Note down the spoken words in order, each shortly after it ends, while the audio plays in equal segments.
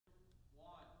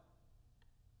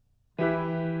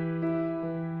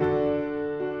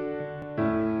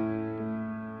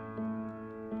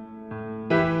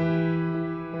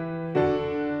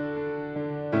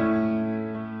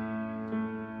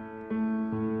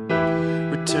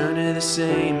Return to the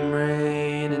same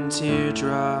rain and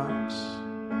teardrops.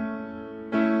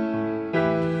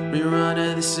 Rerun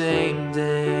of the same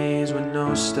days with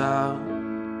no stop.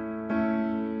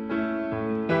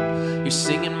 You're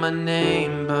singing my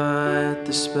name, but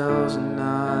the spells are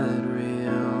not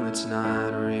real. It's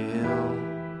not real.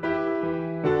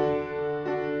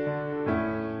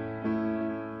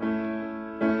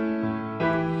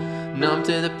 Numb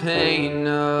to the pain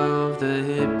of the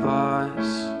hit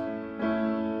pause.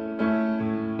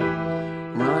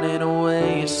 Running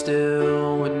away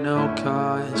still with no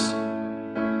cause.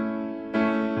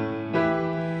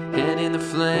 Hand in the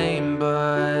flame,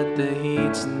 but the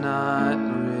heat's not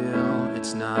real.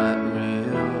 It's not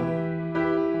real.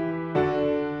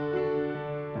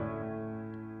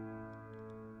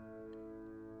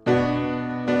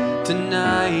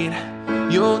 Tonight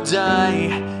you'll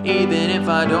die, even if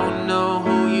I don't know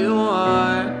who you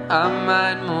are. I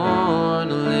might mourn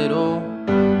a little.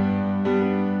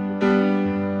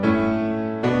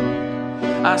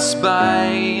 I spy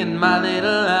in my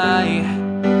little eye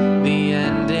the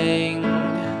ending,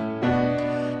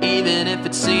 even if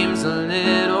it seems a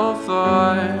little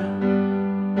far.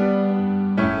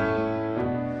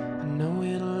 I know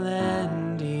it'll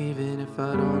end, even if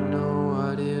I don't know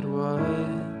what it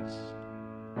was.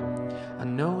 I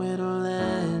know it'll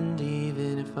end,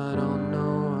 even if I don't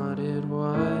know what it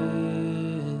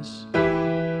was.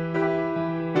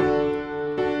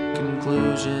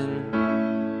 Conclusion.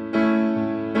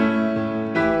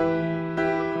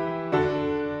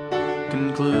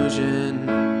 Conclusion.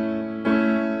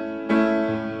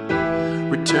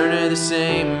 Return to the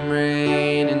same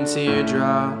rain and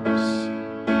teardrops.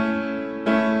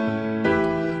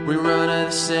 Rerun of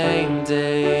the same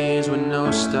days with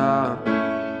no stop.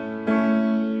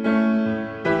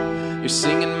 You're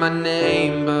singing my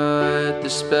name, but the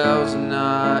spell's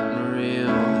not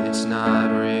real. It's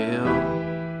not real.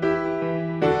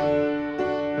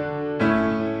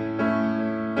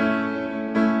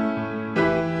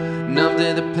 Numb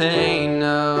to the pain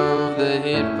of the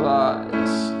hit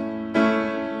pause.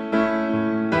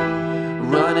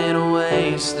 Running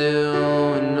away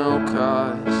still with no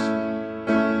cause.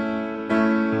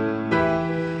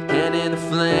 Hand in the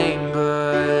flame,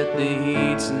 but the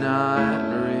heat's not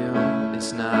real.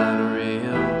 It's not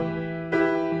real.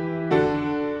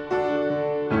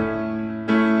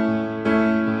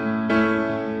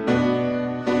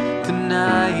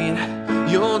 Tonight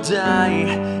you'll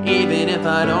die, even if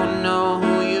I don't know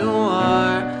who you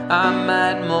are. I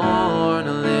might mourn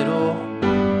a little.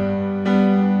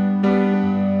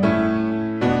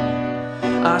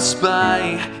 I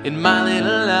spy in my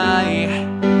little eye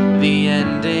the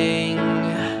ending,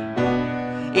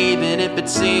 even if it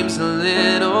seems a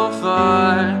little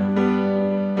far.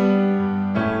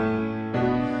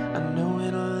 I know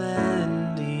it'll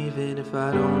end, even if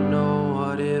I don't know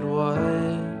what it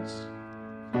was.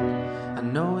 I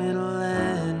know it'll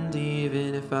end,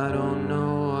 even if I don't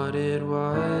know what it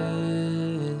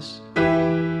was.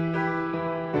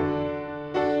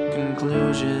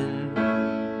 Conclusion.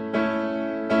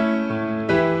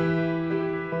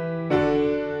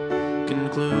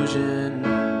 Conclusion.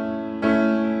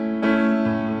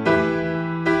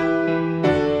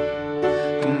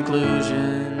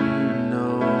 Conclusion. No.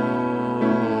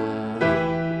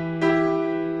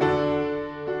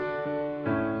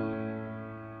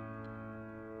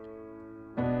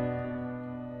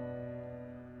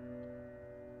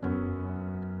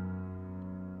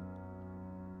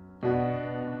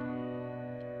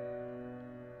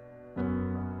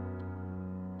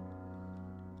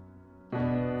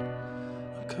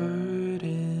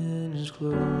 Curtain is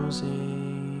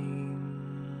closing,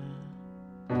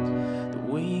 that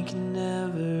we can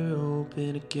never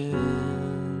open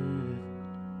again.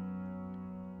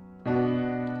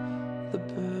 The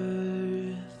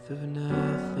birth of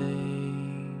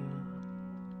nothing.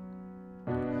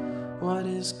 What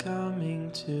is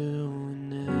coming to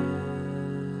an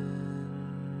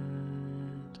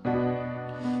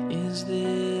end? Is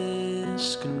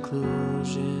this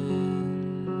conclusion?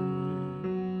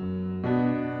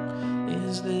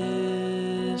 Is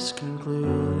this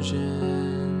conclusion?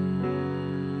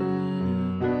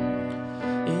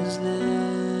 Is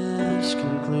this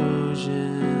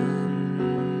conclusion?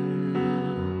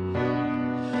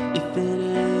 If it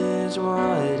is,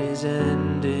 what is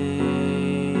ending?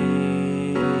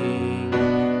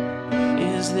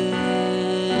 Is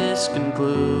this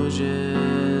conclusion?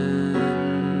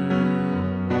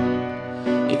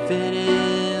 If it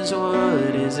is,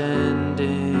 what is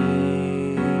ending?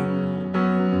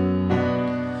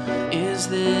 Is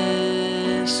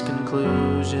this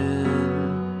conclusion?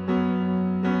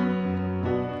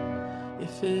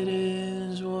 If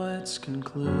that's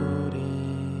concluding.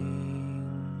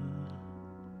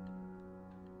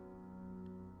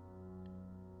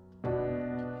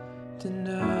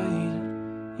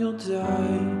 Tonight you'll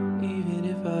die, even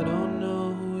if I don't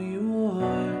know who you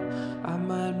are. I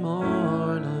might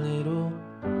mourn a little.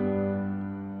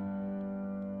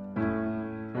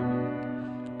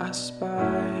 I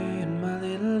spy in my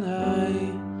little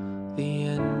eye the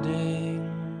ending,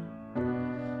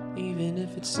 even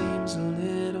if it seems a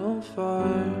little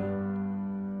far.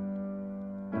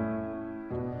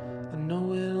 I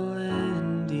know it'll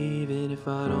end, even if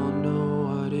I don't know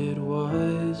what it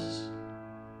was.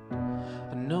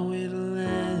 I know it'll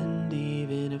end,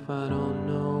 even if I don't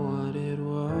know what it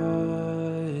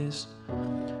was.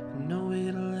 I know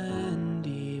it'll end,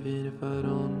 even if I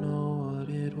don't know what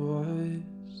it was.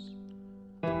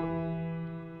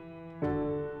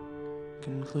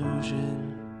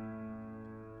 Conclusion.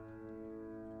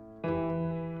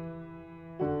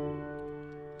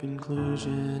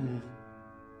 Conclusion.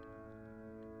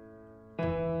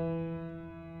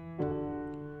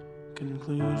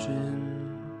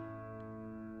 Conclusion.